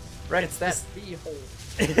 go. Right, it's that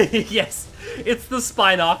beehole. yes, it's the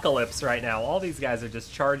Spinocalypse right now. All these guys are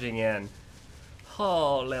just charging in.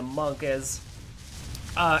 Holy monkeys.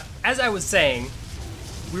 As I was saying,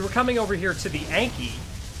 we were coming over here to the Anki,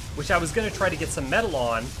 which I was going to try to get some metal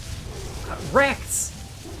on. Rex!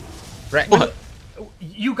 What?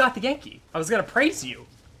 You got the Yankee. I was going to praise you.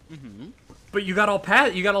 Mm-hmm. But you got all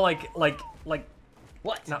you got all like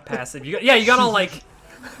What? not passive. You got all like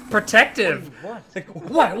protective.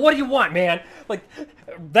 What do you want, man? Like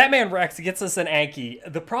that man Rex gets us an Anki.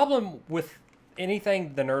 The problem with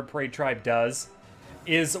anything the Nerd Parade tribe does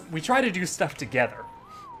is we try to do stuff together.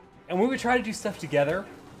 And when we try to do stuff together,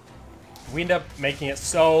 we end up making it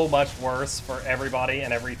so much worse for everybody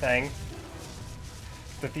and everything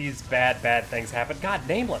that these bad things happen. God,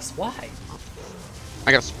 Nameless, why?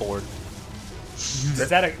 I got spored. Does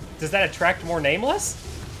that attract more Nameless?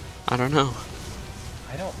 I don't know.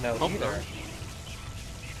 I don't know Oh, either. no.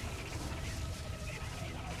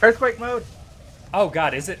 Earthquake mode. Oh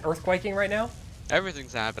god, is it earthquaking right now?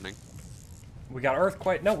 Everything's happening. We got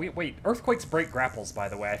earthquake. No, wait. Earthquakes break grapples, by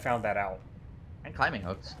the way. I found that out. And climbing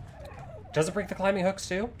hooks. Does it break the climbing hooks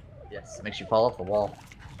too? Yes, it makes you fall off the wall.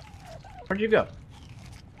 Where'd you go?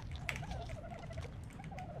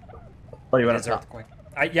 Oh, you went up top. Earthquake.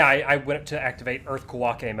 I went to activate Earth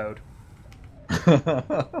Kawake mode.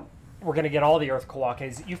 We're gonna get all the Earth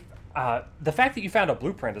Kawakes. The fact that you found a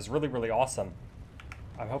blueprint is really, really awesome.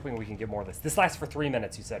 I'm hoping we can get more of this. This lasts for 3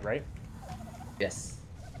 minutes, you said, right? Yes.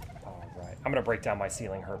 All right. I'm gonna break down my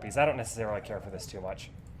ceiling herpes. I don't necessarily care for this too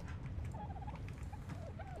much.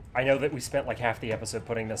 I know that we spent like half the episode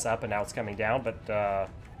putting this up, and now it's coming down. But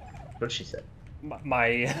What she said.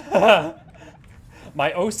 my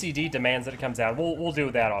My OCD demands that it comes out. We'll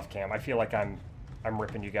do that off cam. I feel like I'm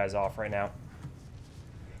ripping you guys off right now.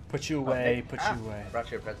 Put you away. Put you away. I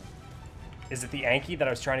brought you a present. Is it the Anki that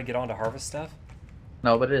I was trying to get on to harvest stuff?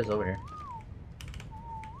 No, but it is over here.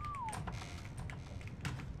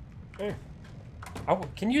 Mm. Oh,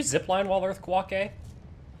 can you zipline while Earthquake?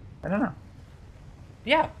 I don't know.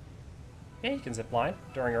 Yeah. Yeah, you can zipline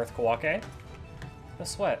during Earthquake. No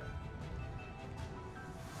sweat.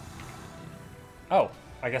 Oh,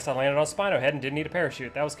 I guess I landed on Spino Head and didn't need a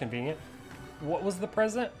parachute. That was convenient. What was the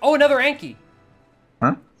present? Oh, another Anki!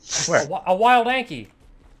 Huh? Where? A wild Anki.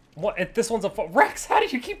 What? This one's a... Rex, how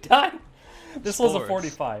did you keep dying? This one's a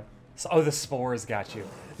 45. So, oh, the spores got you.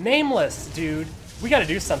 Nameless, dude. We gotta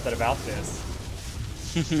do something about this.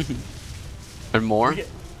 And more?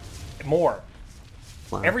 More.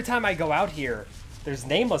 Wow. Every time I go out here, there's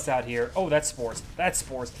Nameless out here. Oh, that's spores. That's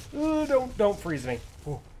spores. Ooh, don't freeze me.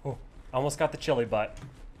 Ooh, ooh. Almost got the chili butt.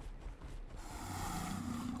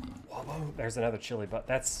 Whoa, there's another chili butt.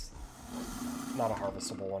 That's not a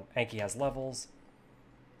harvestable one. Anki has levels.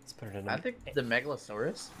 Let's put it in. I think the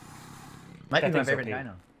Megalosaurus might That be my thing's favorite OP.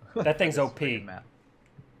 dino. That thing's This OP. freaking map.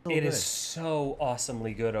 So It good. is so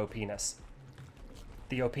awesomely good OP-ness.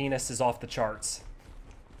 The OP-ness is off the charts.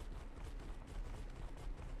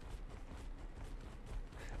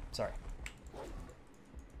 Sorry.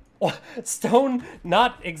 What? Stone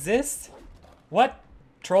not exist? What?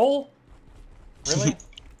 Troll? Really?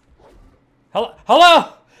 Hello?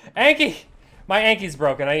 Hello? Anki! My Anki's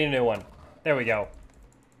broken. I need a new one. There we go.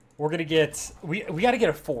 We're gonna get... We gotta get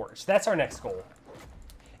a forge. That's our next goal.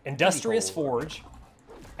 Industrious forge.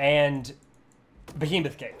 And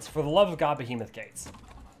Behemoth Gates. For the love of God, Behemoth Gates.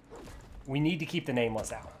 We need to keep the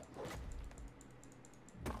Nameless out.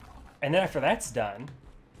 And then after that's done,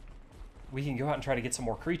 we can go out and try to get some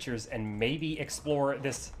more creatures and maybe explore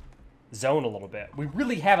this zone a little bit. We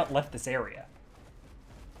really haven't left this area.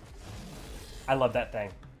 I love that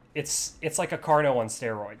thing. It's like a Carno on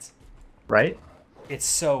steroids. Right? It's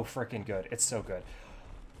so freaking good. It's so good.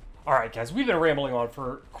 All right, guys, we've been rambling on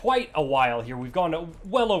for quite a while here. We've gone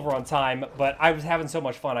well over on time, but I was having so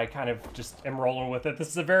much fun, I kind of just am rolling with it. This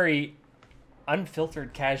is a very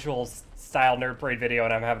unfiltered, casual style Nerd Parade video,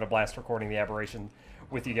 and I'm having a blast recording the Aberration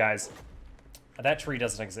with you guys. That tree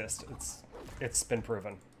doesn't exist. It's been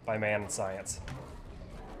proven by man and science.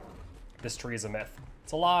 This tree is a myth.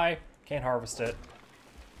 It's a lie. Can't harvest it.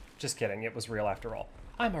 Just kidding. It was real after all.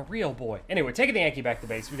 I'm a real boy. Anyway, taking the Anki back to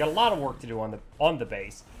base. We got a lot of work to do on the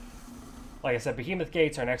base. Like I said, Behemoth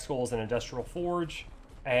Gates, our next goal is an industrial forge,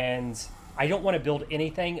 and I don't want to build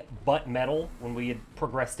anything but metal when we had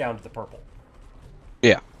progressed down to the purple.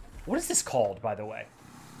 Yeah. What is this called, by the way?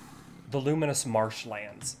 The Luminous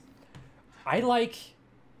Marshlands. I like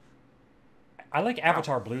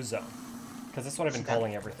Avatar Blue Zone, because that's what I've been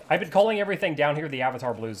calling everything. I've been calling everything down here the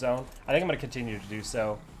Avatar Blue Zone. I think I'm going to continue to do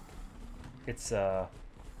so. It's it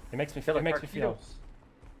makes me feel. It makes me feel.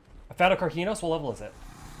 I found a Carcinos. What level is it?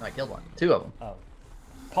 I killed one. 2 of them.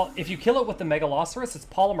 Oh, if you kill it with the Megalosaurus, it's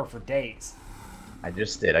polymer for days. I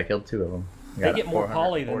just did. I killed 2 of them. They get more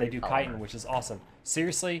poly than they do polymer. chitin, which is awesome.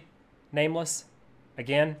 Seriously, Nameless,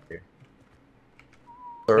 again. Here.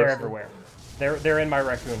 They're everywhere. They're in my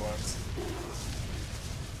raccoon wounds.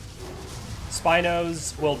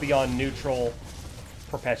 Spinos will be on neutral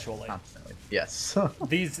perpetually. Constantly. Yes.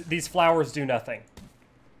 These flowers do nothing.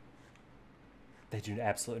 They do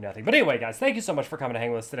absolutely nothing. But anyway, guys, thank you so much for coming to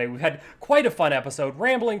hang with us today. We've had quite a fun episode,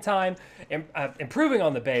 rambling time, improving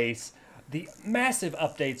on the base, the massive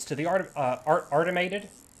updates to the Automated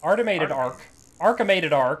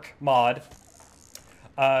ARK mod,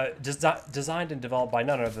 designed and developed by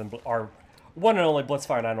none other than our one and only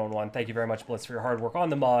Blitzfire 911. Thank you very much, Blitz, for your hard work on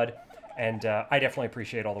the mod. And I definitely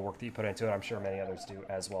appreciate all the work that you put into it. I'm sure many others do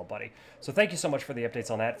as well, buddy. So thank you so much for the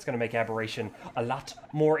updates on that. It's going to make Aberration a lot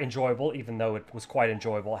more enjoyable, even though it was quite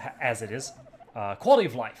enjoyable as it is. Quality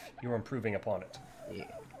of life, you're improving upon it. Yeah.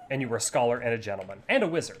 And you were a scholar and a gentleman and a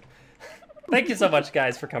wizard. Thank you so much,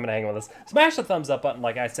 guys, for coming and hanging with us. Smash the thumbs up button,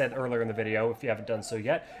 like I said earlier in the video, if you haven't done so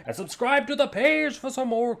yet. And subscribe to the page for some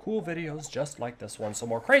more cool videos just like this one. Some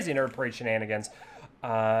more crazy Nerd Parade shenanigans.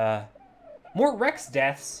 More Rex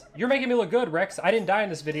deaths. You're making me look good, Rex. I didn't die in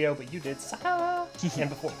this video, but you did.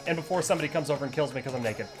 and before somebody comes over and kills me because I'm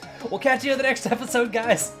naked. We'll catch you in the next episode,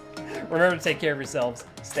 guys. Remember to take care of yourselves,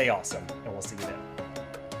 stay awesome, and we'll see you then.